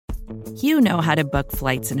You know how to book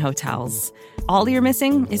flights and hotels. All you're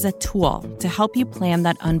missing is a tool to help you plan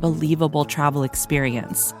that unbelievable travel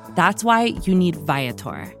experience. That's why you need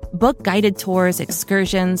Viator. Book guided tours,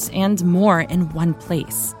 excursions, and more in one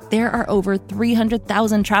place. There are over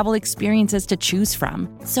 300,000 travel experiences to choose from,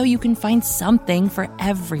 so you can find something for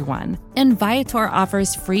everyone. And Viator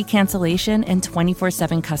offers free cancellation and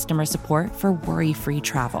 24/7 customer support for worry-free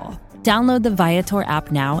travel. Download the Viator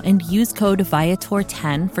app now and use code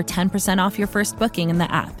Viator10 for 10% off your first booking in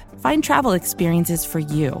the app. Find travel experiences for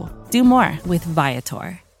you. Do more with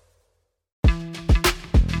Viator.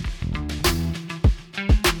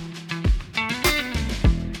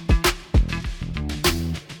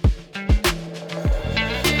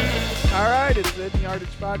 All right, it's the Yardage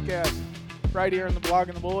podcast right here on the Blog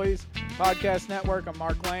and the Boys Podcast Network. I'm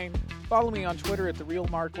Mark Lane. Follow me on Twitter at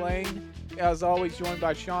 @TheRealMarkLane. As always, joined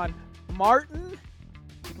by Sean Martin.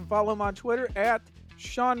 You can follow him on Twitter at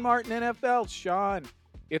Sean Martin NFL. Sean,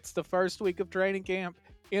 it's the first week of training camp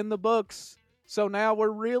in the books, so now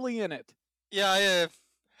we're really in it. Yeah, I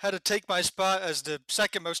had to take my spot as the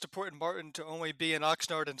second most important Martin to only be in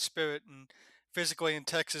Oxnard in spirit and physically in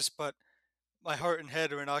Texas, but my heart and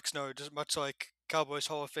head are in Oxnard, just much like Cowboys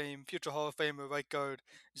Hall of Fame, future Hall of Famer right guard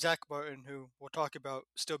Zach Martin, who we'll talk about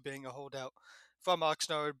still being a holdout from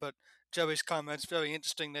Oxnard. But Joey's comments very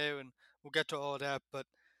interesting there, and we'll get to all of that. But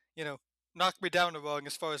knocked me down the wrong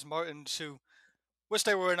as far as Martins who wish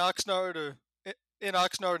they were in Oxnard or in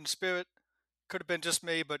Oxnard in spirit. Could have been just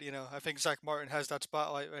me, but I think Zach Martin has that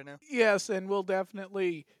spotlight right now. Yes, and we'll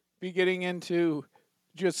definitely be getting into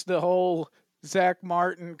just the whole Zach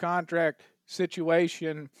Martin contract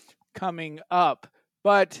situation coming up.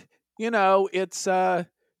 But, it's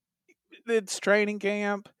training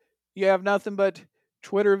camp. You have nothing but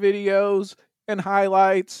Twitter videos and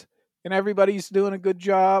highlights, and everybody's doing a good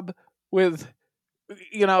job with,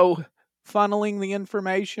 funneling the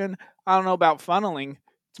information. I don't know about funneling.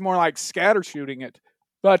 It's more like scatter shooting it.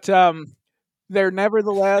 But they're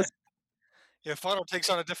nevertheless... Yeah, funnel takes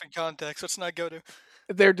on a different context. Let's not go to.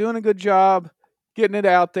 They're doing a good job getting it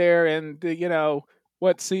out there, and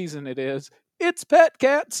what season it is. It's pet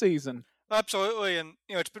cat season. Absolutely, and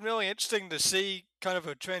it's been really interesting to see kind of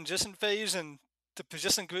a transition phase in the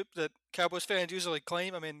position group that Cowboys fans usually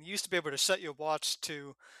claim. I mean, you used to be able to set your watch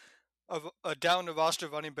to a down the roster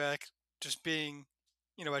running back just being,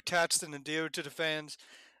 attached and endeared to the fans.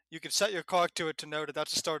 You can set your clock to it to know that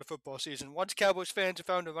that's the start of football season. Once Cowboys fans have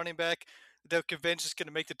found a running back that they're convinced is going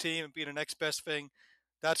to make the team and be the next best thing,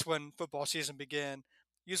 that's when football season began.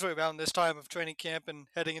 Usually around this time of training camp and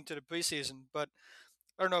heading into the preseason. But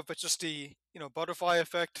I don't know if it's just the butterfly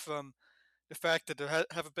effect from the fact that there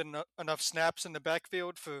haven't been enough snaps in the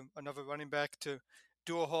backfield for another running back to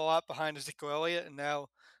do a whole lot behind Ezekiel Elliott, and now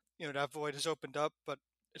that void has opened up, but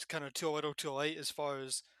it's kind of too little, too late as far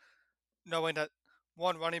as knowing that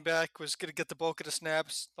one running back was going to get the bulk of the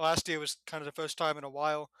snaps. Last year was kind of the first time in a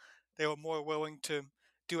while they were more willing to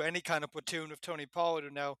do any kind of platoon with Tony Pollard,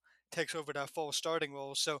 who now takes over that full starting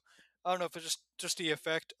role. So I don't know if it's just the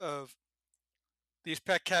effect of these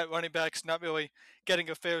pet cat running backs not really getting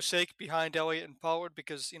a fair shake behind Elliott and Pollard,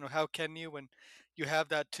 because how can you when you have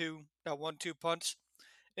that 1-2 punch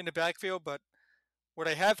in the backfield? But where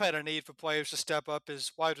they have had a need for players to step up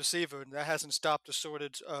is wide receiver, and that hasn't stopped the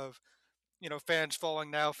shortage of fans falling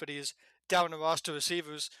now for these down the roster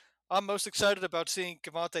receivers. I'm most excited about seeing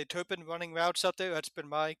Kevontae Turpin running routes out there. That's been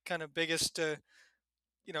my kind of biggest,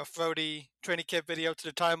 throw the training camp video to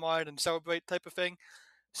the timeline and celebrate type of thing.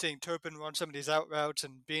 Seeing Turpin run some of these out routes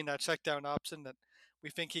and being that check down option that we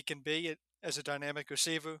think he can be as a dynamic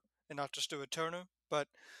receiver and not just a returner. But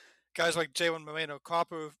guys like Jalen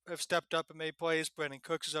Moreno-Cropper have stepped up and made plays. Brandon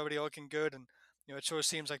Cooks is already looking good, and it sure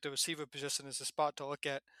seems like the receiver position is the spot to look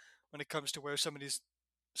at when it comes to where some of these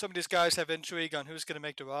guys have intrigue on who's going to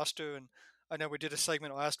make the roster. And I know we did a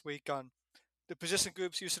segment last week on the position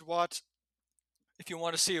groups you should watch if you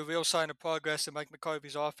want to see a real sign of progress in Mike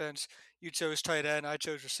McCarthy's offense. You chose tight end, I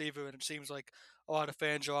chose receiver, and it seems like a lot of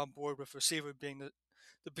fans are on board with receiver being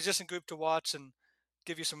the position group to watch and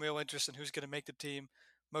give you some real interest in who's going to make the team.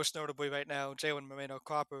 Most notably right now, Jalen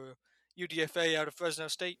Moreno-Cropper, UDFA out of Fresno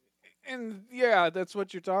State. And yeah, that's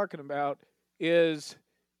what you're talking about, is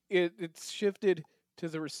it's shifted to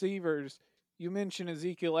the receivers. You mentioned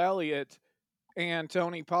Ezekiel Elliott and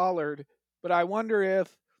Tony Pollard, but I wonder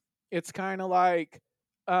if it's kind of like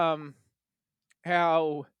how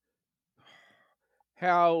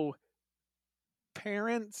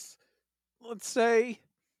parents, let's say,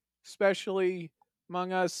 especially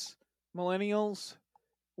among us millennials,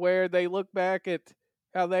 where they look back at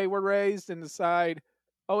how they were raised and decide,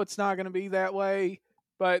 oh, it's not going to be that way.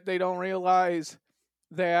 but they don't realize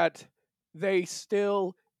that they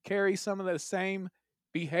still carry some of the same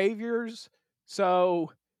behaviors.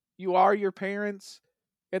 So you are your parents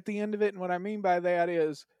at the end of it. And what I mean by that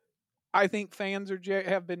is, I think fans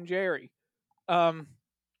have been Jerry um,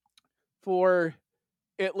 for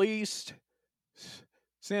at least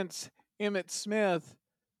since Emmitt Smith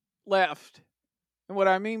left. And what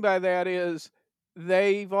I mean by that is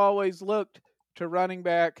they've always looked to running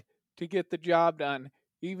back to get the job done,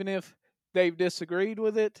 even if they've disagreed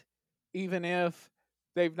with it, even if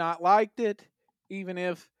they've not liked it, even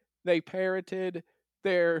if they parroted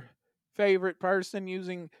their favorite person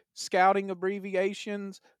using scouting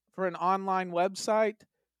abbreviations for an online website.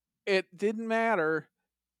 It didn't matter.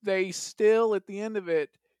 They still, at the end of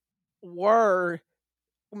it, were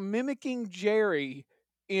mimicking Jerry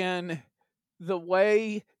in the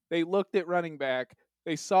way they looked at running back.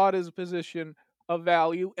 They saw it as a position of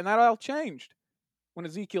value, and that all changed when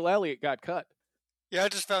Ezekiel Elliott got cut. Yeah, I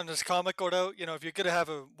just found this comical though. If you're gonna have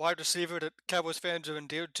a wide receiver that Cowboys fans are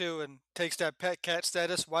endeared to and takes that pet cat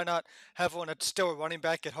status, why not have one that's still a running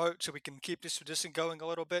back at heart so we can keep this tradition going a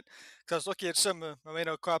little bit? Because I was looking at some of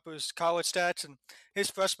Moreno Cropper's college stats, and his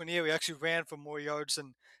freshman year he actually ran for more yards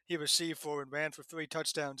than he received for, and ran for 3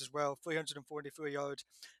 touchdowns as well, 343 yards,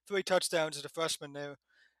 3 touchdowns as a freshman there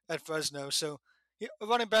at Fresno. So a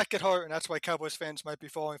running back at heart, and that's why Cowboys fans might be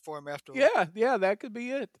falling for him after all. Yeah, that could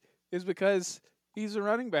be it. Is because he's a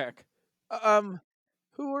running back. Um,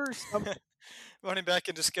 who are some? Running back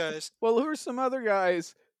in disguise. Well, who are some other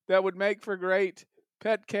guys that would make for great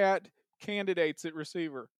pet cat candidates at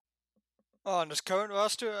receiver? Oh, on this current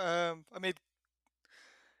roster, I mean,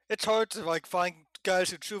 it's hard to like find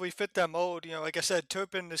guys who truly fit that mold. Like I said,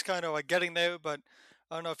 Turpin is kind of like getting there, but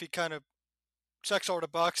I don't know if he kind of checks all the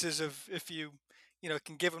boxes of if you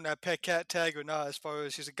can give him that pet cat tag or not. As far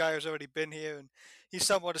as he's a guy who's already been here and he's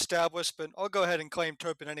somewhat established, but I'll go ahead and claim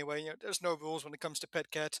Turpin anyway. There's no rules when it comes to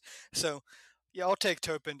pet cats, so yeah, I'll take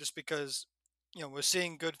Turpin just because we're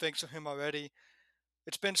seeing good things from him already.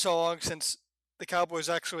 It's been so long since the Cowboys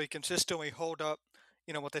actually consistently hold up.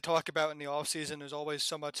 What they talk about in the offseason. There's always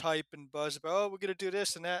so much hype and buzz about, oh, we're going to do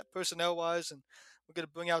this and that personnel wise, and we're going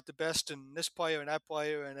to bring out the best in this player and that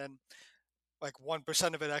player, and then like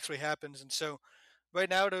 1% of it actually happens. And so right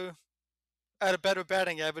now, to at a better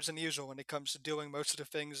batting average than usual when it comes to doing most of the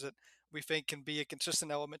things that we think can be a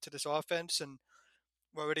consistent element to this offense. And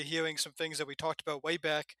we're already hearing some things that we talked about way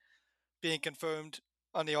back being confirmed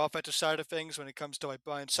on the offensive side of things when it comes to like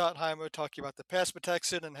Brian Schottenheimer talking about the pass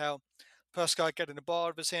protection and how Prescott getting the ball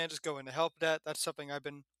out of his hands is going to help that. That's something I've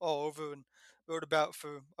been all over and wrote about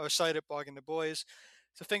for our site at Blogging the Boys.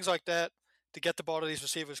 So things like that to get the ball to these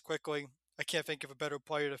receivers quickly. I can't think of a better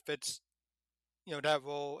player that fits that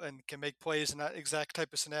role and can make plays in that exact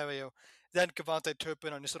type of scenario than Cavante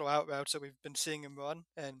Turpin on these little out routes that we've been seeing him run.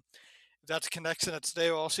 And if that's a connection that's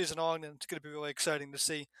there all season long, then it's going to be really exciting to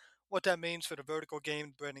see what that means for the vertical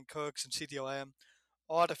game, Brandon Cooks and CeeDee Lamb.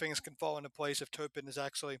 A lot of things can fall into place if Turpin is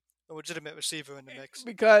actually a legitimate receiver in the mix.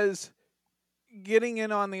 Because getting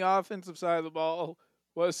in on the offensive side of the ball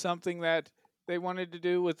was something that they wanted to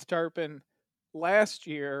do with Turpin last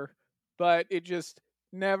year, but it just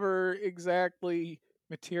never exactly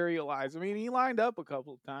materialized. I mean, he lined up a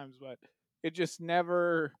couple of times, but it just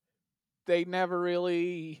never, they never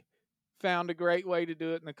really found a great way to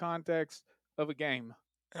do it in the context of a game.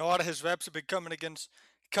 And a lot of his reps have been coming against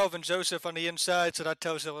Kelvin Joseph on the inside, so that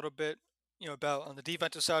tells you a little bit, about on the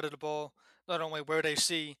defensive side of the ball, not only where they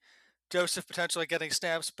see Joseph potentially getting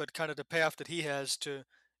snaps, but kind of the path that he has to,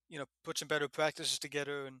 put some better practices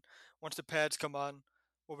together. And once the pads come on,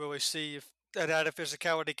 we'll really see if that added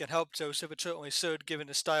physicality can help Joseph. It certainly should, given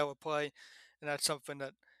his style of play, and that's something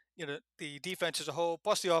that the defense as a whole,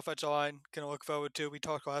 plus the offensive line, can look forward to. We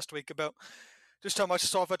talked last week about just how much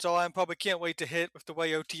this offensive line probably can't wait to hit with the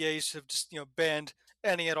way OTAs have just banned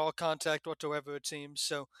any at all contact whatsoever. It seems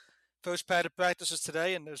so. First padded practices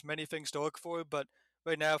today, and there's many things to look for. But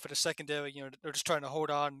right now, for the secondary, they're just trying to hold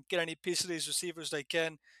on, get any piece of these receivers they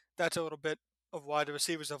can. That's a little bit of why the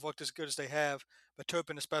receivers have looked as good as they have. But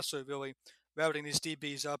Turpin, especially, really routing these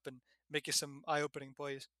DBs up and making some eye-opening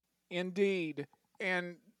plays. Indeed.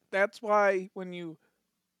 And that's why when you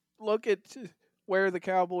look at where the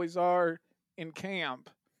Cowboys are in camp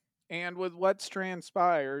and with what's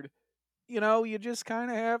transpired, you just kind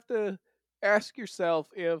of have to ask yourself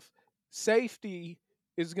if safety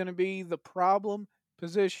is going to be the problem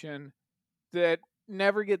position that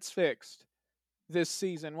never gets fixed this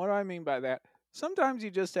season. What do I mean by that? Sometimes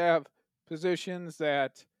you just have positions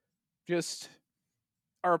that just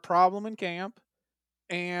are a problem in camp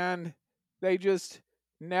and they just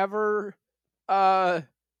never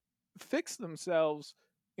fix themselves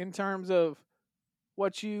in terms of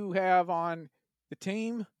what you have on the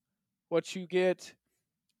team, what you get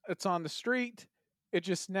it's on the street. It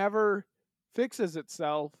just never fixes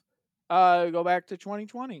itself. Go back to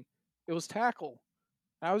 2020. It was tackle.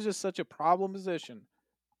 That was just such a problem position.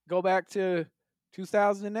 Go back to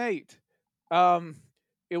 2008. Um,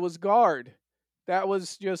 it was guard. That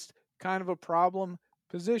was just kind of a problem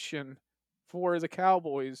position for the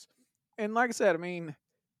Cowboys. And like I said, I mean,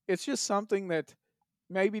 it's just something that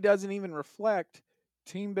maybe doesn't even reflect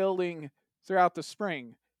team building throughout the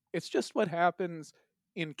spring. It's just what happens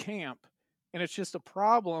in camp. And it's just a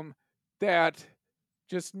problem that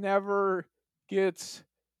just never gets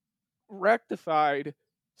rectified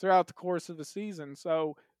throughout the course of the season.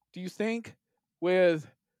 So, do you think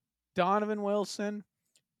with Donovan Wilson,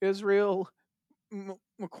 Israel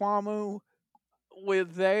McQuamu,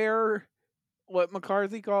 with their what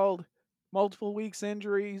McCarthy called multiple weeks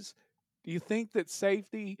injuries, do you think that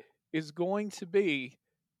safety is going to be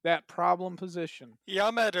that problem position? Yeah,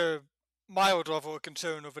 I'm at a mild level of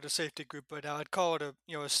concern over the safety group right now. I'd call it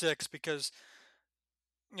a 6 because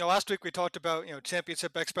last week we talked about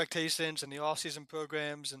championship expectations and the off-season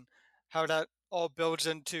programs and how that all builds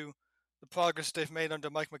into the progress they've made under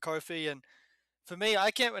Mike McCarthy. And for me,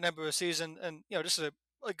 I can't remember a season, and this is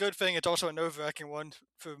a good thing. It's also a nerve-wracking one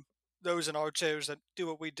for those in our chairs that do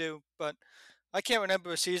what we do. But I can't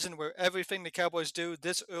remember a season where everything the Cowboys do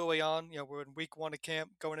this early on, we're in week 1 of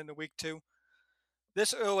camp, going into week 2.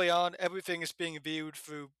 This early on, everything is being viewed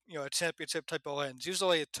through a championship type of lens.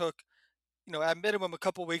 Usually, it took at minimum a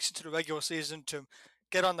couple weeks into the regular season to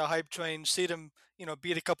get on the hype train, see them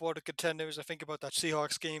beat a couple other contenders. I think about that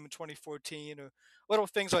Seahawks game in 2014 or little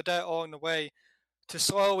things like that along the way to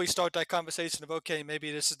slowly start that conversation of okay,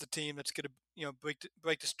 maybe this is the team that's going to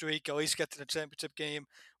break the streak, at least get to the championship game.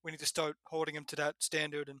 We need to start holding them to that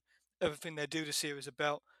standard, and everything they do this year is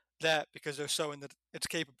about that because they're showing that it's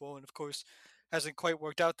capable. And of course, hasn't quite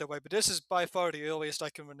worked out that way. But this is by far the earliest I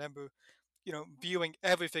can remember, viewing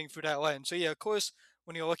everything through that lens. So yeah, of course,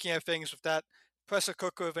 when you're looking at things with that pressure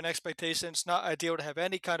cooker of an expectation, it's not ideal to have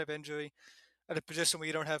any kind of injury at a position where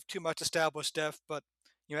you don't have too much established depth. But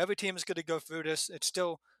every team is going to go through this. It's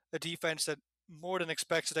still a defense that more than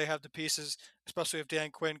expects that they have the pieces, especially if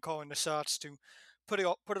Dan Quinn calling the shots to put it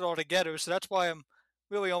all together. So that's why I'm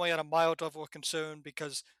really only at a mild level of concern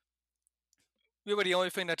because really the only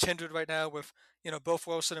thing that's hindered right now with both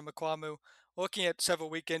Wilson and McQuamu looking at several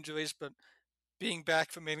weak injuries, but being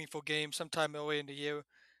back for meaningful games sometime early in the year,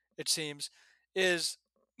 it seems, is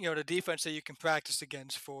the defense that you can practice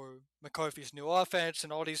against for McCarthy's new offense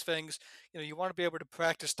and all these things. You want to be able to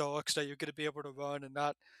practice the looks that you're going to be able to run and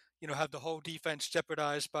not have the whole defense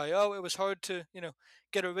jeopardized by it was hard to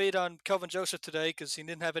get a read on Kelvin Joseph today because he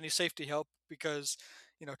didn't have any safety help because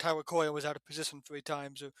Tyler Coyle was out of position 3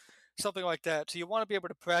 times or something like that. So you want to be able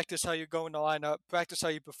to practice how you're going to line up, practice how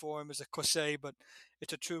you perform is a cliche, but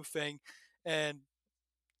it's a true thing. And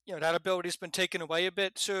that ability's been taken away a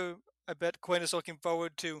bit. So I bet Quinn is looking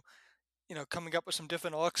forward to coming up with some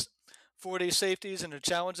different looks for these safeties and a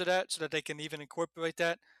challenge of that, so that they can even incorporate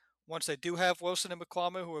that once they do have Wilson and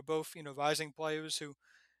McClellan, who are both rising players who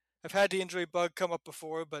have had the injury bug come up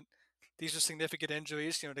before, but these are significant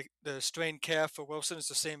injuries. The strained calf for Wilson is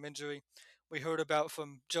the same injury we heard about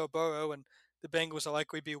from Joe Burrow, and the Bengals are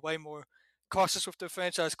likely to be way more cautious with their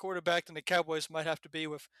franchise quarterback than the Cowboys might have to be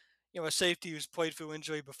with a safety who's played through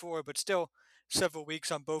injury before, but still several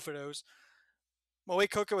weeks on both of those.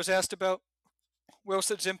 Malik Hooker was asked about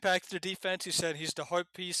Wilson's impact to the defense. He said he's the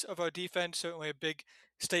heartbeat of our defense, certainly a big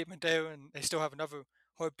statement there, and they still have another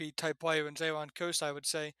heartbeat type player in Zayron Kearse, I would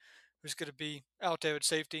say, who's going to be out there at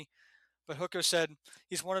safety. But Hooker said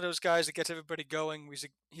he's one of those guys that gets everybody going.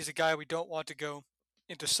 He's a guy we don't want to go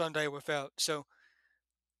into Sunday without. So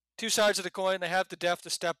two sides of the coin. They have the depth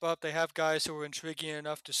to step up. They have guys who are intriguing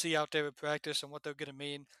enough to see out there at practice and what they're going to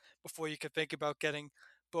mean before you can think about getting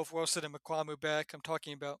both Wilson and McQuamu back. I'm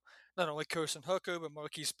talking about not only Kirsten Hooker, but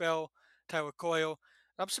Marquise Bell, Tyler Coyle.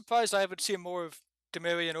 I'm surprised I haven't seen more of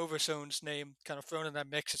Demarion Overshone's name kind of thrown in that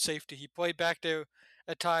mix at safety. He played back there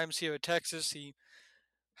at times here at Texas. He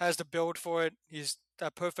has the build for it. He's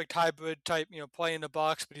that perfect hybrid type, play in the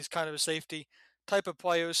box, but he's kind of a safety type of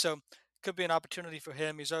player. So could be an opportunity for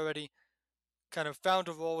him. He's already kind of found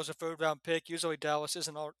a role as a third round pick. Usually Dallas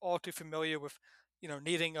isn't all too familiar with,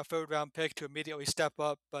 needing a third round pick to immediately step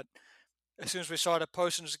up. But as soon as we saw that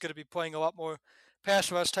Parsons is going to be playing a lot more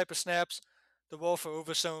pass rush type of snaps, the role for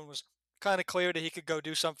Overshown was kind of clear that he could go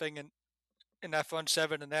do something in that front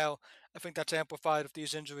seven. And now I think that's amplified with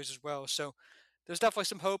these injuries as well. So there's definitely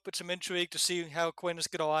some hope and some intrigue to see how Quinn is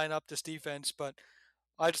going to line up this defense. But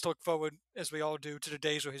I just look forward, as we all do, to the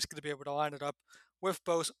days where he's going to be able to line it up with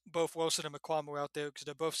both Wilson and McCollum out there because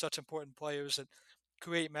they're both such important players that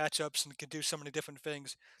create matchups and can do so many different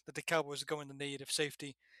things that the Cowboys are going to need if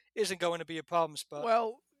safety isn't going to be a problem spot.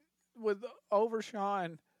 Well, with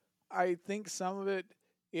Overshawn, I think some of it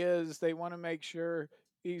is they want to make sure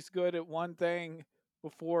he's good at one thing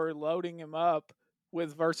before loading him up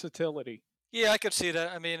with versatility. Yeah, I could see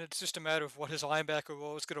that. I mean, it's just a matter of what his linebacker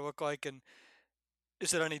role is going to look like, and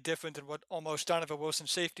is it any different than what almost Donovan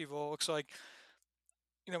Wilson's safety role looks like?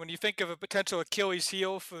 When you think of a potential Achilles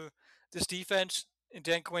heel for this defense in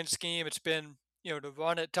Dan Quinn's scheme, it's been, the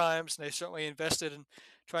run at times, and they certainly invested in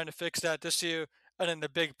trying to fix that this year, and then the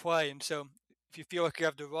big play. And so if you feel like you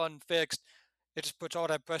have the run fixed, it just puts all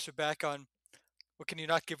that pressure back on, well, can you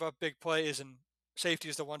not give up big plays? And safety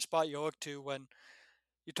is the one spot you look to when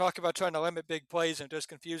you talk about trying to limit big plays, and there's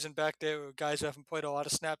confusion back there, or guys who haven't played a lot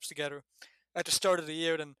of snaps together at the start of the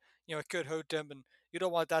year, then, it could hurt them, and you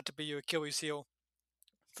don't want that to be your Achilles heel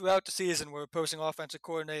throughout the season where opposing offensive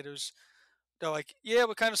coordinators, they're like, yeah,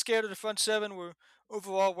 we're kind of scared of the front seven. We're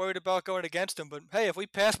overall worried about going against them. But hey, if we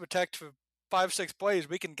pass protect for 5, 6 plays,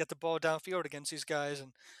 we can get the ball downfield against these guys.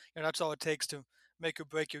 And that's all it takes to make or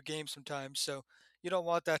break your game sometimes. So you don't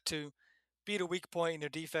want that to be the weak point in your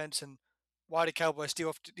defense. And why the Cowboys deal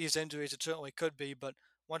with these injuries, it certainly could be. But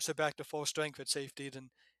once they're back to full strength at safety,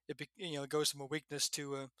 then it goes from a weakness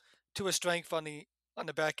to a strength on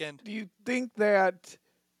the back end. Do you think that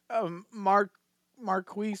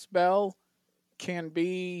Marquise Bell can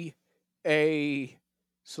be a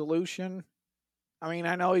solution? I mean,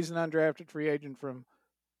 I know he's an undrafted free agent from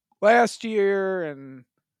last year, and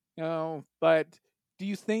but do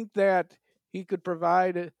you think that he could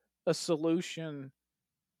provide a solution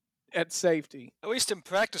at safety? At least in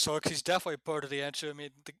practice, Hawks, he's definitely part of the answer. I mean,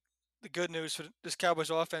 the good news for this Cowboys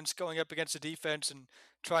offense going up against the defense and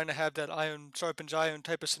trying to have that iron sharpens iron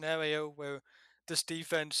type of scenario where this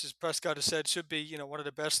defense, as Prescott has said, should be one of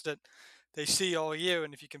the best that they see all year.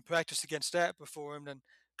 And if you can practice against that before him, then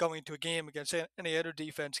going into a game against any other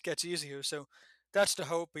defense gets easier. So that's the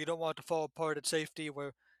hope. But you don't want to fall apart at safety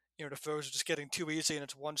where the throws are just getting too easy and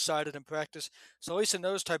it's one-sided in practice. So at least in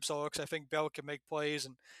those types of looks, I think Bell can make plays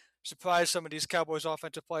and surprise some of these Cowboys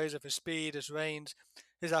offensive players with his speed, his range,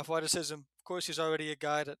 his athleticism. Of course, he's already a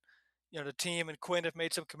guy that the team and Quinn have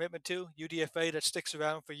made some commitment to. UDFA that sticks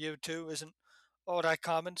around for year two isn't all that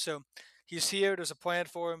common, so he's here. There's a plan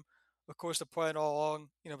for him. Of course, the plan all along,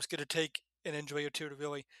 was going to take an injury or two to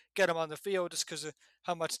really get him on the field, just because of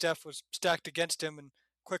how much depth was stacked against him, and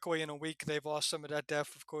quickly in a week they've lost some of that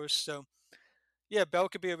depth, of course. So yeah, Bell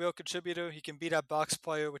could be a real contributor. He can be that box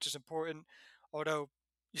player, which is important. Although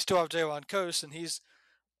you still have Jalen Coast, and he's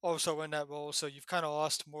also in that role. So you've kind of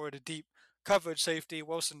lost more of the deep coverage safety.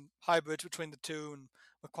 Wilson hybrids between the two, and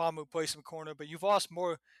McClamu plays some corner, but you've lost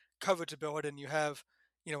more coverage ability than you have,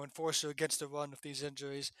 enforcer against the run with these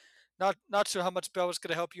injuries. Not sure how much Bell is going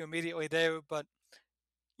to help you immediately there, but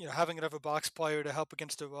having another box player to help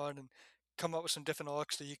against the run and come up with some different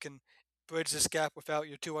looks that you can bridge this gap without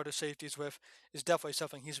your two other safeties with is definitely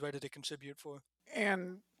something he's ready to contribute for.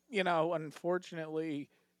 And unfortunately,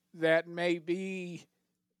 that may be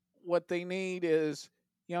what they need is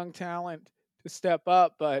young talent to step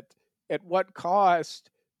up, but at what cost?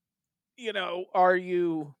 Are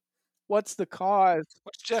you? What's the cost?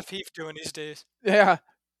 What's Jeff Heath doing these days? Yeah.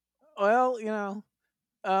 Well,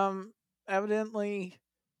 evidently,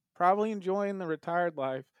 probably enjoying the retired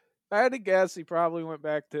life. If I had to guess, he probably went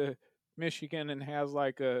back to Michigan and has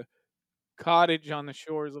like a cottage on the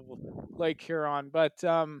shores of Lake Huron. But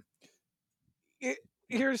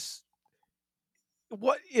here's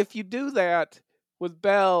what if you do that with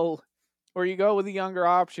Bell, or you go with a younger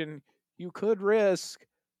option, you could risk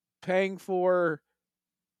paying for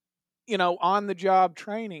on the job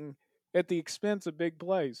training at the expense of big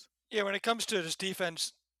plays. Yeah, when it comes to this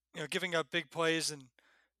defense, giving up big plays and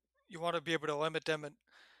you want to be able to limit them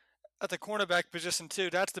at the cornerback position too.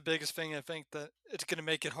 That's the biggest thing I think that it's going to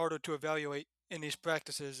make it harder to evaluate in these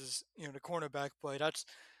practices is the cornerback play.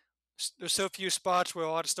 There's so few spots where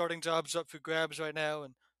a lot of starting jobs up for grabs right now,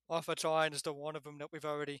 and offensive line is still one of them that we've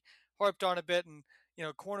already harped on a bit. And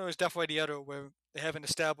corner is definitely the other where they haven't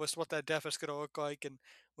established what that depth is going to look like. And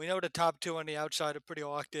we know the top two on the outside are pretty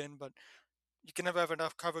locked in, but you can never have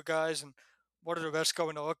enough cover guys. And what are the rest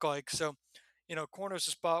going to look like? So, corner is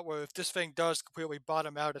a spot where if this thing does completely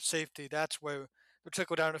bottom out at safety, that's where the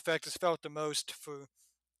trickle down effect is felt the most for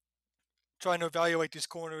trying to evaluate these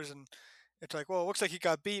corners. And it's like, well, it looks like he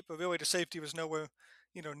got beat, but really the safety was nowhere,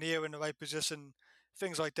 near in the right position,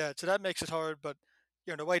 things like that. So that makes it hard. But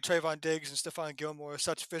the way Trayvon Diggs and Stephon Gilmore are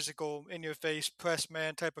such physical, in-your-face, press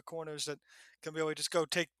man type of corners that can really just go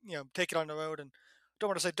take it on the road, and don't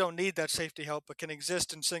want to say don't need that safety help, but can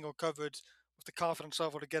exist in single coverage with the confidence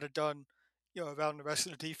level to get it done, around the rest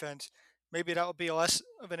of the defense. Maybe that will be less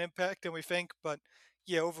of an impact than we think, but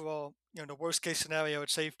yeah, overall, the worst case scenario at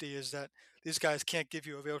safety is that these guys can't give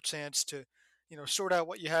you a real chance to, sort out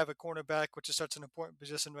what you have at cornerback, which is such an important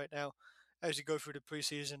position right now as you go through the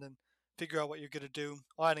preseason and figure out what you're going to do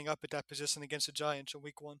lining up at that position against the Giants in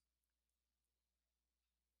week 1.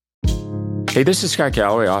 Hey, this is Scott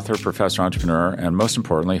Galloway, author, professor, entrepreneur, and most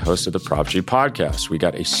importantly, host of the Prop G podcast. We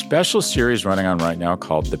got a special series running on right now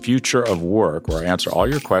called The Future of Work, where I answer all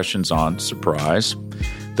your questions on, surprise,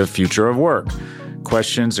 the future of work.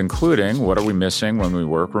 Questions including, what are we missing when we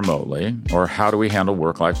work remotely? Or how do we handle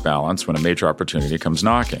work-life balance when a major opportunity comes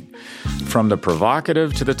knocking? From the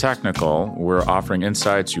provocative to the technical, we're offering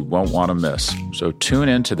insights you won't want to miss. So tune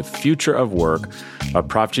in to The Future of Work, a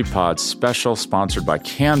Prop G Pod special sponsored by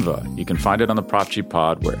Canva. You can find it on the Prop G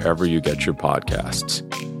Pod wherever you get your podcasts.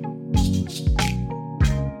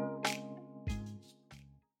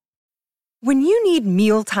 When you need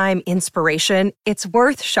mealtime inspiration, it's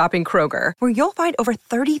worth shopping Kroger, where you'll find over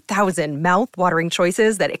 30,000 mouth-watering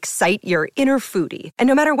choices that excite your inner foodie. And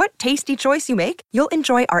no matter what tasty choice you make, you'll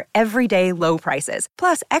enjoy our everyday low prices,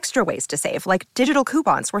 plus extra ways to save, like digital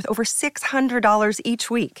coupons worth over $600 each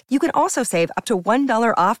week. You can also save up to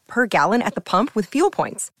 $1 off per gallon at the pump with fuel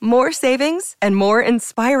points. More savings and more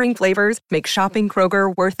inspiring flavors make shopping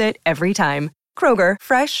Kroger worth it every time. Kroger,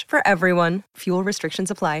 fresh for everyone. Fuel restrictions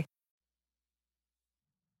apply.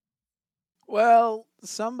 Well,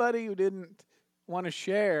 somebody who didn't want to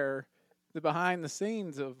share the behind the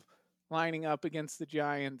scenes of lining up against the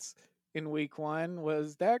Giants in week 1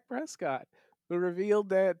 was Dak Prescott, who revealed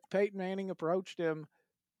that Peyton Manning approached him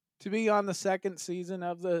to be on the second season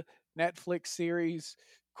of the Netflix series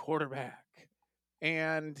Quarterback.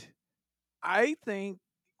 And I think,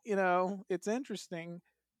 it's interesting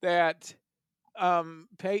that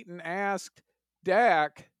Peyton asked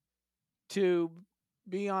Dak to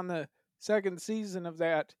be on the second season of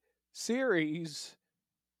that series,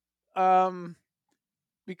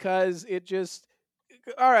 because it just,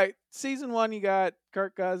 all right, season 1 you got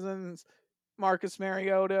Kirk Cousins, Marcus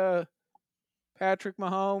Mariota, Patrick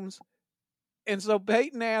Mahomes, and so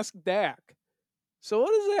Peyton asked Dak. So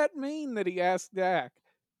what does that mean that he asked Dak?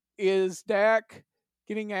 Is Dak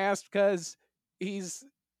getting asked because he's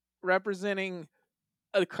representing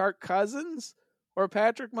a Kirk Cousins or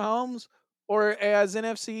Patrick Mahomes? Or, as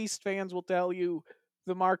NFC East fans will tell you,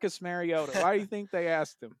 the Marcus Mariota? Why do you think they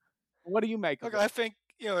asked him? What do you make of Look, it? I think,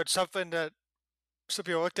 it's something that some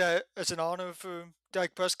people looked at as an honor for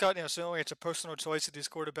Dak Prescott. Certainly it's a personal choice that these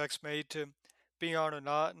quarterbacks made to be on or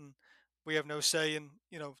not, and we have no say in,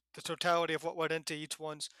 the totality of what went into each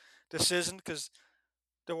one's decision, because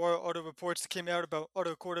there were other reports that came out about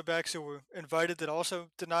other quarterbacks who were invited that also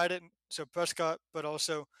denied it. So Prescott, but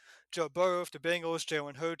also Joe Burrow with the Bengals,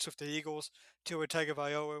 Jalen Hurts with the Eagles, Tua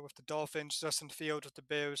Tagovailoa with the Dolphins, Justin Fields with the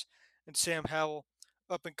Bears, and Sam Howell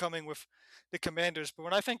up and coming with the Commanders. But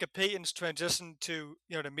when I think of Peyton's transition to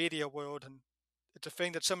the media world, and it's a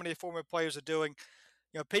thing that so many former players are doing,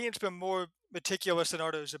 Peyton's been more meticulous than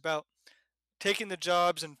others about taking the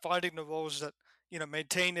jobs and finding the roles that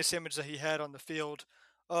maintain this image that he had on the field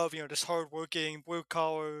of this hardworking, blue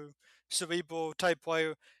collar, cerebral type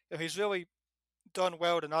player. He's really done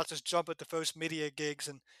well to not just jump at the first media gigs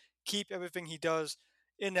and keep everything he does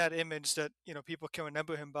in that image that people can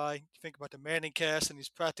remember him by. You think about the Manning cast, and he's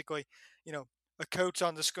practically a coach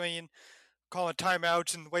on the screen, calling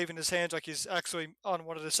timeouts and waving his hands like he's actually on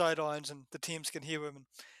one of the sidelines, and the teams can hear him and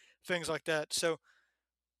things like that. So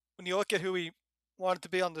when you look at who he wanted to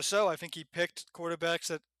be on the show, I think he picked quarterbacks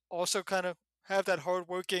that also kind of have that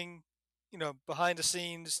hardworking, behind the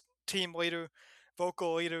scenes team leader,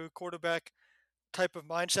 vocal leader, quarterback type of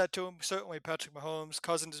mindset to him. Certainly Patrick Mahomes,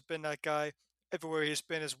 Cousins has been that guy everywhere he's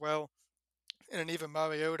been as well. And even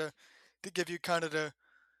Mariota to give you kind of the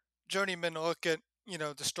journeyman look at,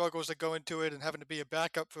 the struggles that go into it and having to be a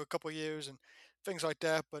backup for a couple of years and things like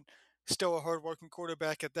that, but still a hardworking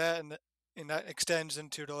quarterback at that. And that extends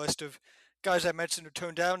into the list of guys I mentioned who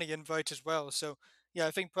turned down the invites as well. So, yeah,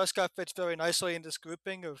 I think Prescott fits very nicely in this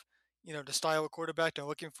grouping of, the style of quarterback they're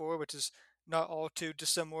looking for, which is not all too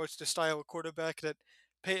dissimilar to the style of quarterback that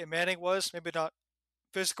Peyton Manning was. Maybe not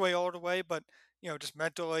physically all the way, but, just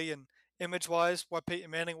mentally and image-wise, what Peyton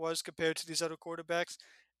Manning was compared to these other quarterbacks.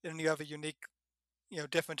 And you have a unique,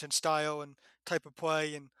 difference in style and type of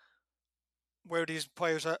play and where these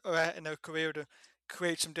players are at in their career to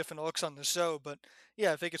create some different looks on the show. But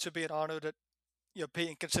yeah, I think it should be an honor that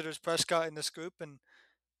Peyton considers Prescott in this group and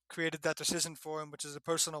created that decision for him, which is a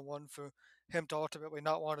personal one for him to ultimately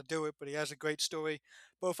not want to do it. But he has a great story,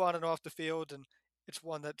 both on and off the field, and it's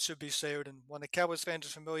one that should be shared and one that Cowboys fans are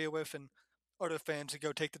familiar with, and other fans to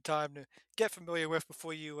go take the time to get familiar with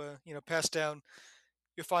before you pass down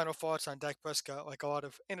your final thoughts on Dak Prescott, like a lot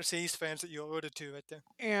of NFC East fans that you alluded to right there.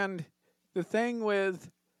 And the thing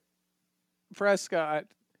with Prescott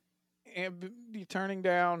and turning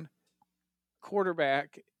down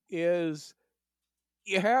quarterback is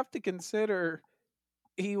you have to consider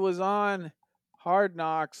he was on Hard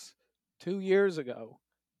Knocks 2 years ago.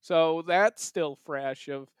 So that's still fresh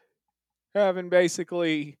of having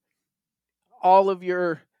basically all of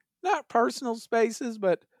your not personal spaces,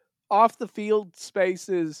 but off the field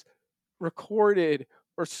spaces recorded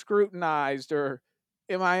or scrutinized, or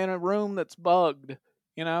am I in a room that's bugged,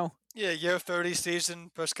 you know? Yeah, year 30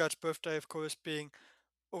 season, Prescott's birthday, of course, being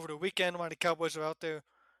over the weekend when the Cowboys are out there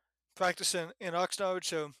practicing in Oxnard.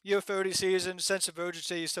 So, year 30 season, sense of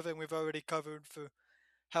urgency is something we've already covered for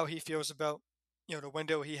how he feels about, the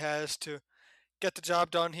window he has to get the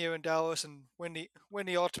job done here in Dallas and win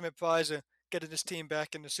the ultimate prize of getting his team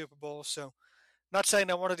back in the Super Bowl. So, not saying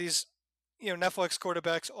that one of these, Netflix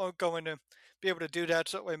quarterbacks aren't going to be able to do that.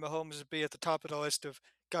 Certainly, Mahomes would be at the top of the list of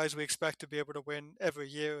guys we expect to be able to win every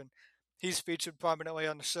year, and he's featured prominently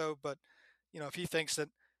on the show. But if he thinks that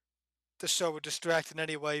the show would distract in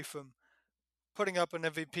any way from putting up an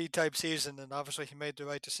MVP type season, then obviously he made the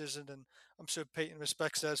right decision, and I'm sure Peyton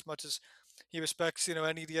respects that as much as he respects,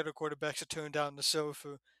 any of the other quarterbacks that turn down the show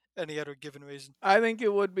for any other given reason. I think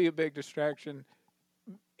it would be a big distraction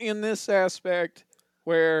in this aspect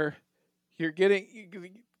where you're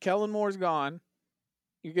getting Kellen Moore's gone.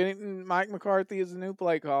 You're getting Mike McCarthy as the new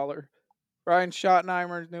play caller. Brian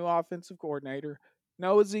Schottenheimer's new offensive coordinator.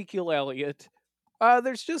 No Ezekiel Elliott.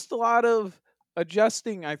 There's just a lot of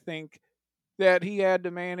adjusting, I think, that he had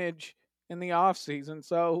to manage in the offseason.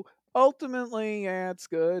 So ultimately, yeah, it's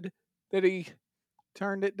good that he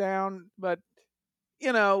turned it down. But,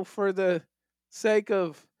 for the sake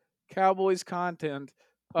of Cowboys content,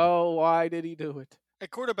 oh, why did he do it? And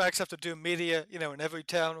quarterbacks have to do media, in every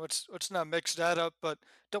town. Let's not mix that up. But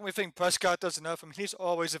don't we think Prescott does enough? I mean, he's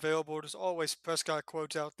always available. There's always Prescott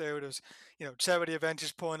quotes out there. There's charity events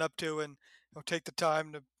he's pulling up to, and he'll take the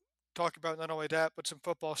time to talk about not only that but some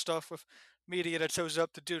football stuff with media that shows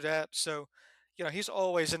up to do that. So, he's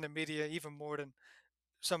always in the media even more than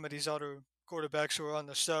some of these other quarterbacks who are on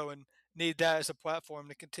the show and need that as a platform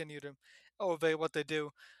to continue to elevate what they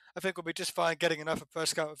do. I think we'll be just fine getting enough of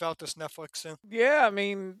Prescott without this Netflix soon. Yeah, I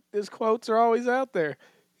mean, his quotes are always out there.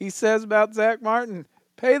 He says about Zach Martin,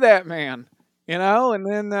 pay that man, and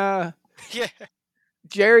then Yeah.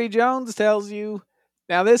 Jerry Jones tells you,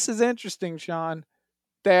 now this is interesting, Sean,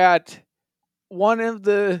 that one of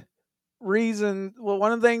the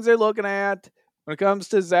one of the things they're looking at when it comes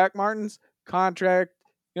to Zach Martin's contract,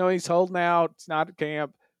 he's holding out. It's not at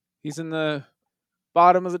camp. He's in the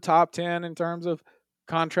bottom of the top 10 in terms of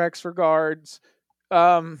contracts for guards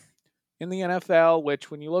in the NFL,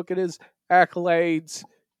 which when you look at his accolades,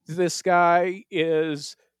 this guy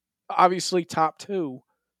is obviously top 2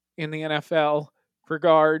 in the NFL for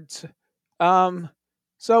guards.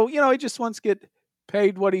 So, he just wants to get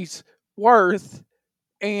paid what he's worth.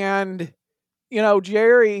 And,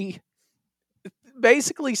 Jerry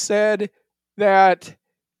basically said that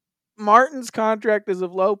Martin's contract is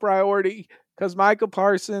of low priority because Micah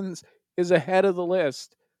Parsons is ahead of the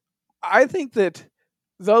list. I think that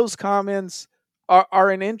those comments are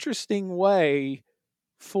an interesting way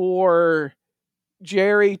for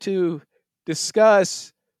Jerry to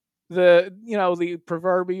discuss the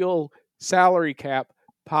proverbial salary cap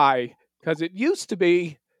pie, because it used to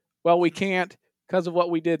be, well, we can't because of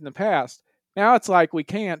what we did in the past. Now it's like we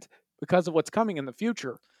can't because of what's coming in the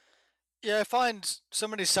future. Yeah, I find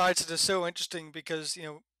some of these sides of this so interesting because,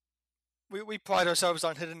 we pride ourselves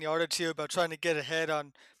on hitting the yardage here about trying to get ahead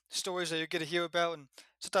on stories that you get to hear about, and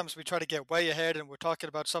sometimes we try to get way ahead and we're talking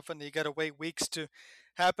about something that you got to wait weeks to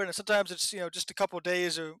happen, and sometimes it's just a couple of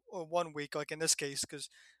days or 1 week, like in this case, because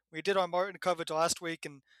we did our Martin coverage last week,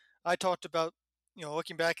 and I talked about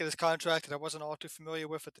looking back at his contract that I wasn't all too familiar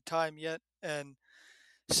with at the time yet, and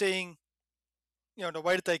seeing the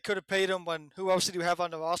way that they could have paid him when who else did you have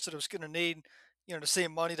on the roster that was going to need, the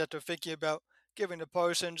same money that they're thinking about giving to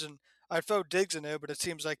Parsons. And I'd throw Diggs in there, but it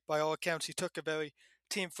seems like by all accounts he took a very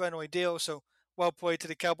team-friendly deal. So well played to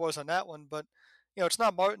the Cowboys on that one. But, it's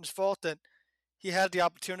not Martin's fault that he had the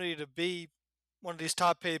opportunity to be one of these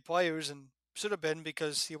top-paid players and should have been,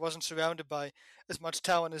 because he wasn't surrounded by as much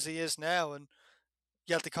talent as he is now. And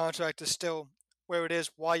yet the contract is still where it is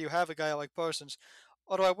why you have a guy like Parsons.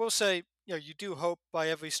 Although I will say, you do hope by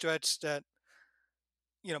every stretch that,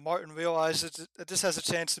 Martin realizes that this has a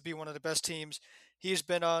chance to be one of the best teams he's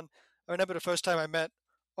been on. I remember the first time I met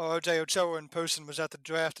RJ Ochoa in person was at the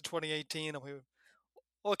draft of 2018, and we were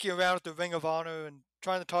looking around at the Ring of Honor and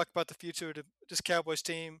trying to talk about the future of this Cowboys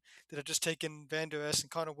team that had just taken Van Der Esch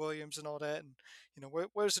and Connor Williams and all that. And,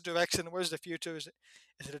 where's the direction? Where's the future? Is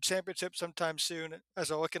it a championship sometime soon?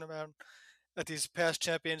 As I'm looking around at these past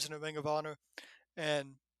champions in the Ring of Honor.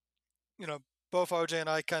 And, you know, both RJ and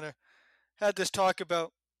I kind of had this talk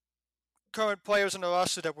about current players in the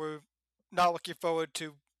roster that we're not looking forward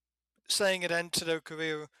to saying an end to their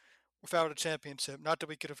career without a championship. Not that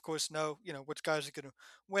we could, of course, know, which guys are going to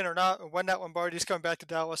win or not, or when that Lombardi's coming back to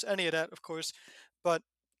Dallas, any of that, of course. But,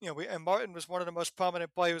 and Martin was one of the most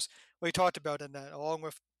prominent players we talked about in that, along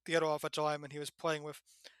with the other offensive lineman he was playing with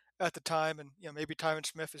at the time. And, maybe Tyron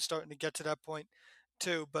Smith is starting to get to that point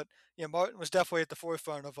too. But, Martin was definitely at the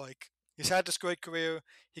forefront of, he's had this great career.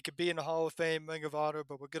 He could be in the Hall of Fame, Ring of Honor,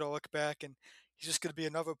 but we're going to look back and he's just going to be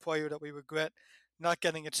another player that we regret not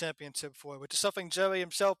getting a championship for, which is something Jerry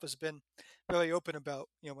himself has been very open about.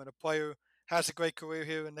 When a player has a great career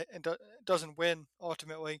here and doesn't win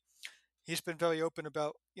ultimately, he's been very open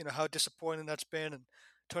about, how disappointing that's been. And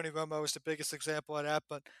Tony Romo is the biggest example of that.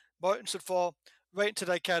 But Martin should fall right into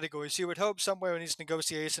that category. So you would hope somewhere in these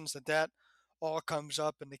negotiations that all comes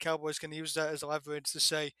up and the Cowboys can use that as leverage to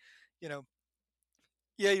say, you know,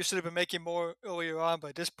 yeah, you should have been making more earlier on, but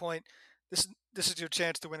at this point, this is your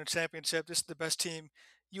chance to win a championship. This is the best team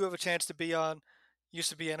you have a chance to be on. You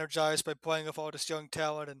should be energized by playing with all this young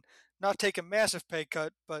talent and not take a massive pay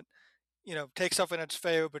cut, but take something that's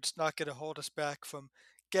fair, but it's not going to hold us back from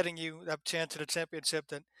getting you that chance at a championship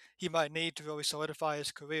that he might need to really solidify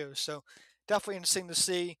his career. So definitely interesting to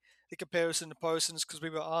see the comparison to Parsons because we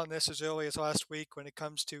were on this as early as last week when it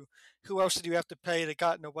comes to who else did you have to pay that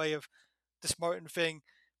got in the way of this Martin thing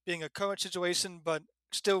being a current situation, but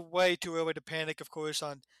still way too early to panic, of course,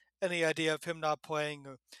 on any idea of him not playing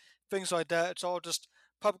or things like that. It's all just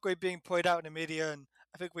publicly being played out in the media, and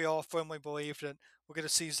I think we all firmly believe that we're going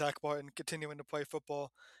to see Zach Martin continuing to play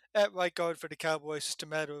football at right guard for the Cowboys. It's just a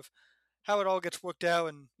matter of how it all gets worked out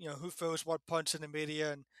and, who throws what punch in the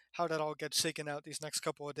media and how that all gets shaken out these next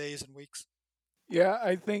couple of days and weeks. Yeah,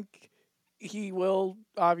 I think he will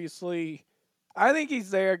obviously. I think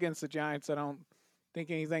he's there against the Giants. I don't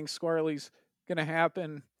think anything squirrely's going to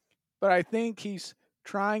happen, but I think he's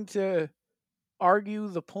trying to argue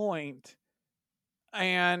the point,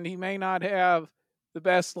 and he may not have the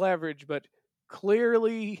best leverage, but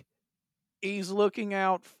clearly he's looking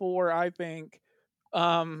out for, I think,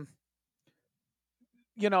 later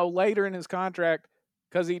in his contract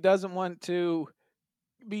because he doesn't want to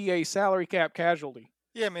be a salary cap casualty.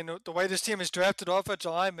 Yeah, I mean, the way this team is drafted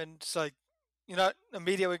offensive linemen, it's like you're not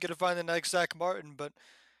immediately going to find the next Zach Martin, but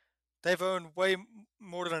they've earned way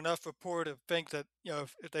more than enough rapport to think that,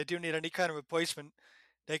 if they do need any kind of replacement,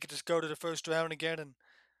 they could just go to the first round again and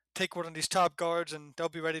take one of these top guards and they'll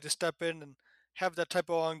be ready to step in and have that type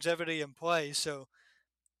of longevity and play. So,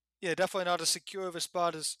 yeah, definitely not as secure of a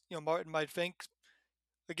spot as, Martin might think.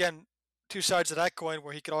 Again, two sides of that coin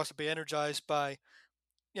where he could also be energized by,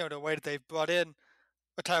 the way that they've brought in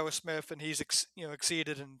a Tyler Smith and he's,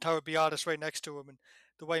 exceeded, and Tyler Biotis right next to him, and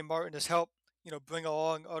the way Martin has helped, bring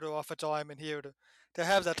along other offensive linemen here to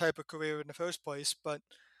have that type of career in the first place. But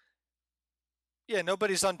yeah,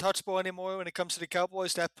 nobody's untouchable anymore when it comes to the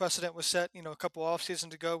Cowboys. That precedent was set, a couple off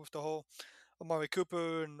seasons ago with the whole Amari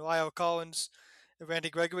Cooper and Lyle Collins and Randy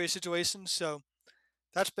Gregory situation. So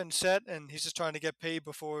that's been set, and he's just trying to get paid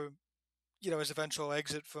before, his eventual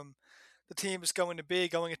exit from the team is going to be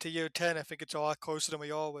going into year 10. I think it's a lot closer than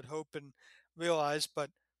we all would hope and realize, but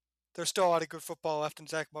there's still a lot of good football left in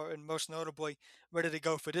Zach Martin, most notably ready to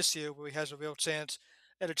go for this year where he has a real chance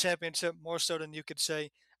at a championship, more so than you could say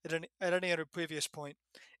at any other previous point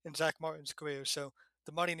in Zach Martin's career. So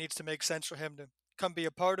the money needs to make sense for him to come be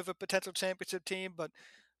a part of a potential championship team, but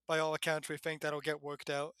by all accounts, we think that'll get worked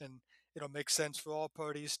out and it'll make sense for all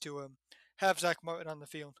parties to have Zach Martin on the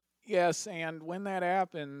field. Yes, and when that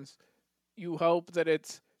happens, you hope that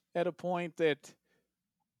it's at a point that,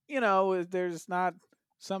 there's not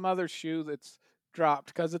some other shoe that's dropped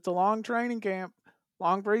because it's a long training camp,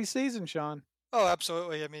 long preseason, Sean. Oh,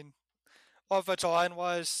 absolutely. I mean, offensive line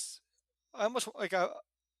wise, I almost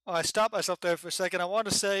I stopped myself there for a second. I want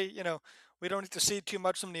to say, we don't need to see too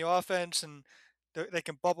much from the offense and they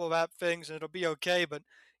can bubble wrap things and it'll be okay. But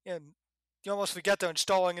you almost forget they're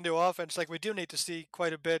installing a new offense. Like we do need to see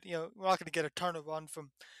quite a bit. We're not going to get a ton of run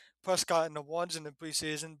from Prescott in the ones in the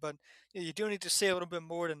preseason, but you do need to see a little bit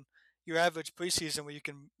more than your average preseason where you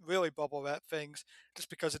can really bubble wrap things just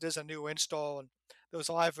because it is a new install and those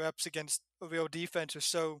live reps against a real defense are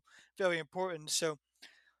so very important. So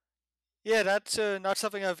yeah, that's not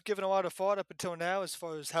something I've given a lot of thought up until now as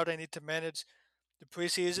far as how they need to manage the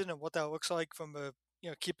preseason and what that looks like from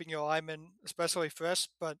keeping your linemen especially fresh.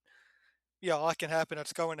 But yeah, a lot can happen.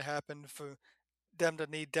 That's going to happen for them to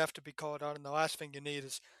need depth to be called on, and the last thing you need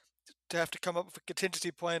is to have to come up with a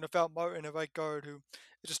contingency plan without Martin, a right guard who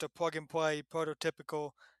is just a plug and play,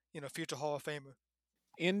 prototypical, future Hall of Famer.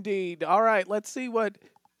 Indeed. All right, let's see what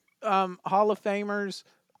Hall of Famers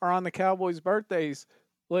are on the Cowboys' birthdays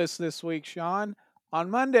list this week, Sean. On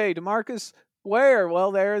Monday, DeMarcus Ware,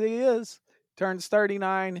 well, there he is, turns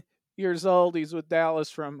 39 years old. He's with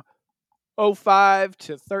Dallas from 05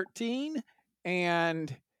 to 13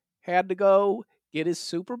 and had to go get his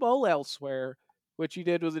Super Bowl elsewhere, which he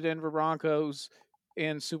did with the Denver Broncos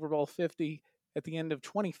in Super Bowl 50 at the end of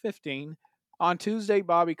 2015. On Tuesday,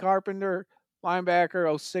 Bobby Carpenter, linebacker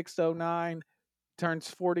 06-09, turns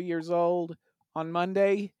 40 years old on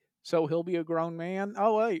Monday, so he'll be a grown man.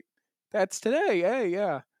 Oh, wait, that's today. Hey,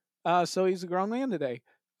 yeah. So he's a grown man today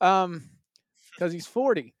because he's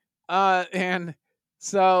 40. And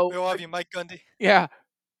so... We love you, Mike Gundy. Yeah.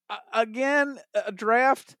 Again, a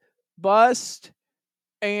draft bust.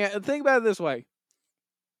 And think about it this way.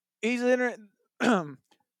 He's entering...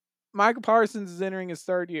 Michael Parsons is entering his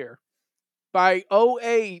third year. By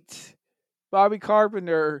 08, Bobby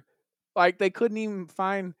Carpenter, they couldn't even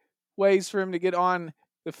find ways for him to get on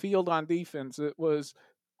the field on defense. It was,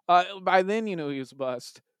 by then you knew he was a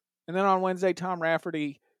bust. And then on Wednesday, Tom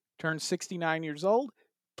Rafferty turned 69 years old,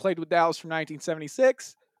 played with Dallas from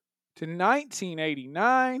 1976 to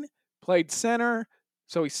 1989, played center,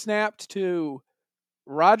 so he snapped to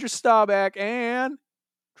Roger Staubach and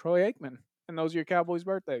Troy Aikman. And those are your Cowboys'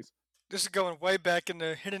 birthdays. This is going way back in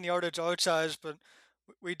the Hidden Yardage archives, but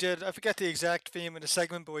we did, I forget the exact theme in the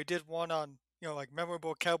segment, but we did one on,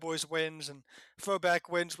 memorable Cowboys wins and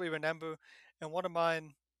throwback wins we remember. And one of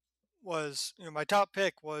mine was, my top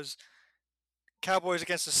pick was Cowboys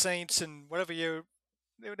against the Saints, and whatever year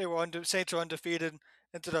they were Saints were undefeated,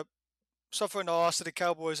 ended up suffering a loss to the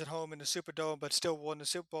Cowboys at home in the Superdome, but still won the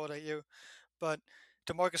Super Bowl that year. But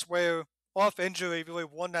DeMarcus Ware, off injury, really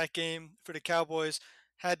won that game for the Cowboys,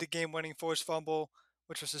 had the game-winning forced fumble,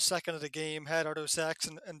 which was the second of the game, had other sacks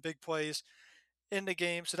and big plays in the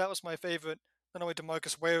game. So that was my favorite, not only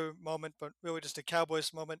DeMarcus Ware moment, but really just the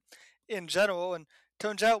Cowboys moment in general. And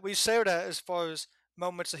turns out we share that as far as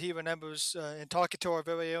moments that he remembers in talking to our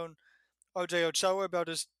very own RJ Ochoa about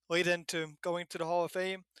his lead into going to the Hall of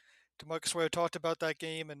Fame. DeMarcus Ware talked about that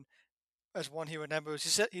game and as one he remembers.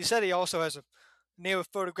 He said he also has a near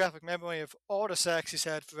photographic memory of all the sacks he's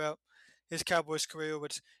had throughout his Cowboys career,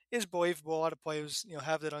 which is believable. A lot of players,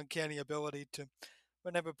 have that uncanny ability to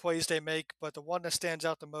remember plays they make, but the one that stands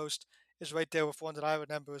out the most is right there with one that I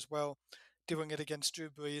remember as well, doing it against Drew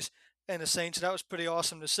Brees and the Saints. That was pretty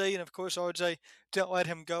awesome to see, and of course RJ didn't let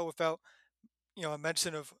him go without, a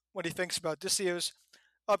mention of what he thinks about this year's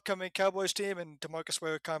upcoming Cowboys team, and DeMarcus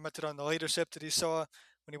Ware commented on the leadership that he saw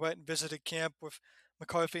when he went and visited camp with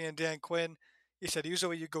McCarthy and Dan Quinn. He said,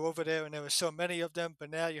 usually you go over there and there are so many of them, but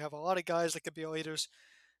now you have a lot of guys that could be leaders.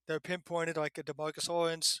 They're pinpointed like a DeMarcus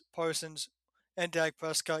Lawrence, Parsons, and Dak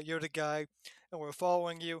Prescott. You're the guy, and we're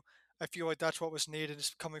following you. I feel like that's what was needed.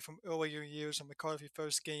 It's coming from earlier years in McCarthy's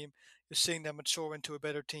first game. You're seeing them mature into a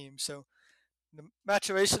better team. So the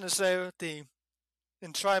maturation is there. The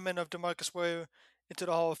enshrinement of DeMarcus Ware into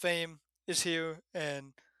the Hall of Fame is here,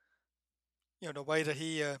 and the way that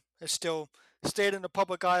he has still stayed in the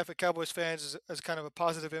public eye for Cowboys fans as kind of a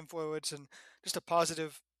positive influence and just a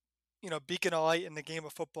positive, beacon of light in the game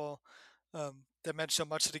of football that meant so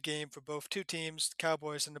much to the game for both two teams, the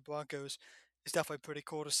Cowboys and the Broncos, is definitely pretty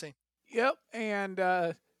cool to see. Yep, and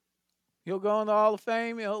he'll go in the Hall of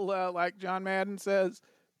Fame. He'll, like John Madden says,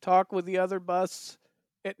 talk with the other busts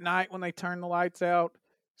at night when they turn the lights out,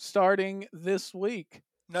 starting this week.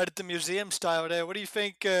 Night at the museum style there. What do you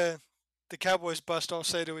think the Cowboys bust all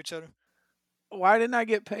say to each other? Why didn't I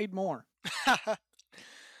get paid more?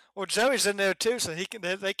 Well, Joey's in there too, so he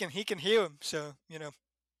can hear him. So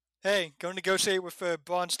hey, go negotiate with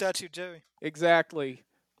Bronze Statue Joey. Exactly.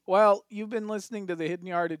 Well, you've been listening to the Hidden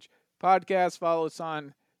Yardage podcast. Follow us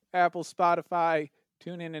on Apple, Spotify,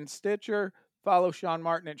 TuneIn, and Stitcher. Follow Sean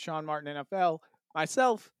Martin at Sean Martin NFL.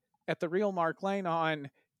 Myself at The Real Mark Lane on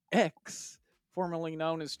X, formerly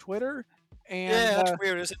known as Twitter. And, yeah, that's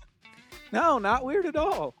weird, isn't it? No, not weird at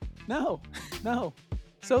all. No.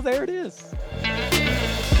 So there it is.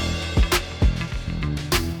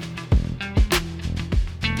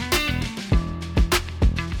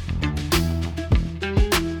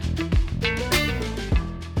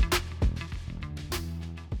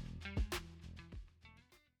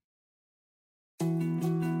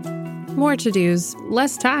 More to-dos,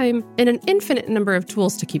 less time, and an infinite number of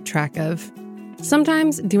tools to keep track of.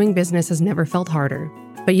 Sometimes doing business has never felt harder,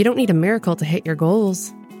 but you don't need a miracle to hit your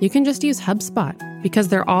goals. You can just use HubSpot, because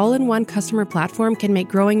their all-in-one customer platform can make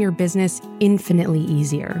growing your business infinitely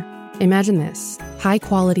easier. Imagine this: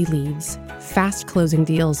 high-quality leads, fast closing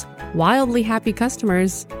deals, wildly happy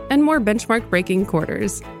customers, and more benchmark-breaking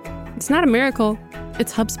quarters. It's not a miracle,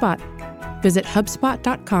 it's HubSpot. Visit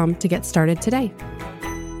HubSpot.com to get started today.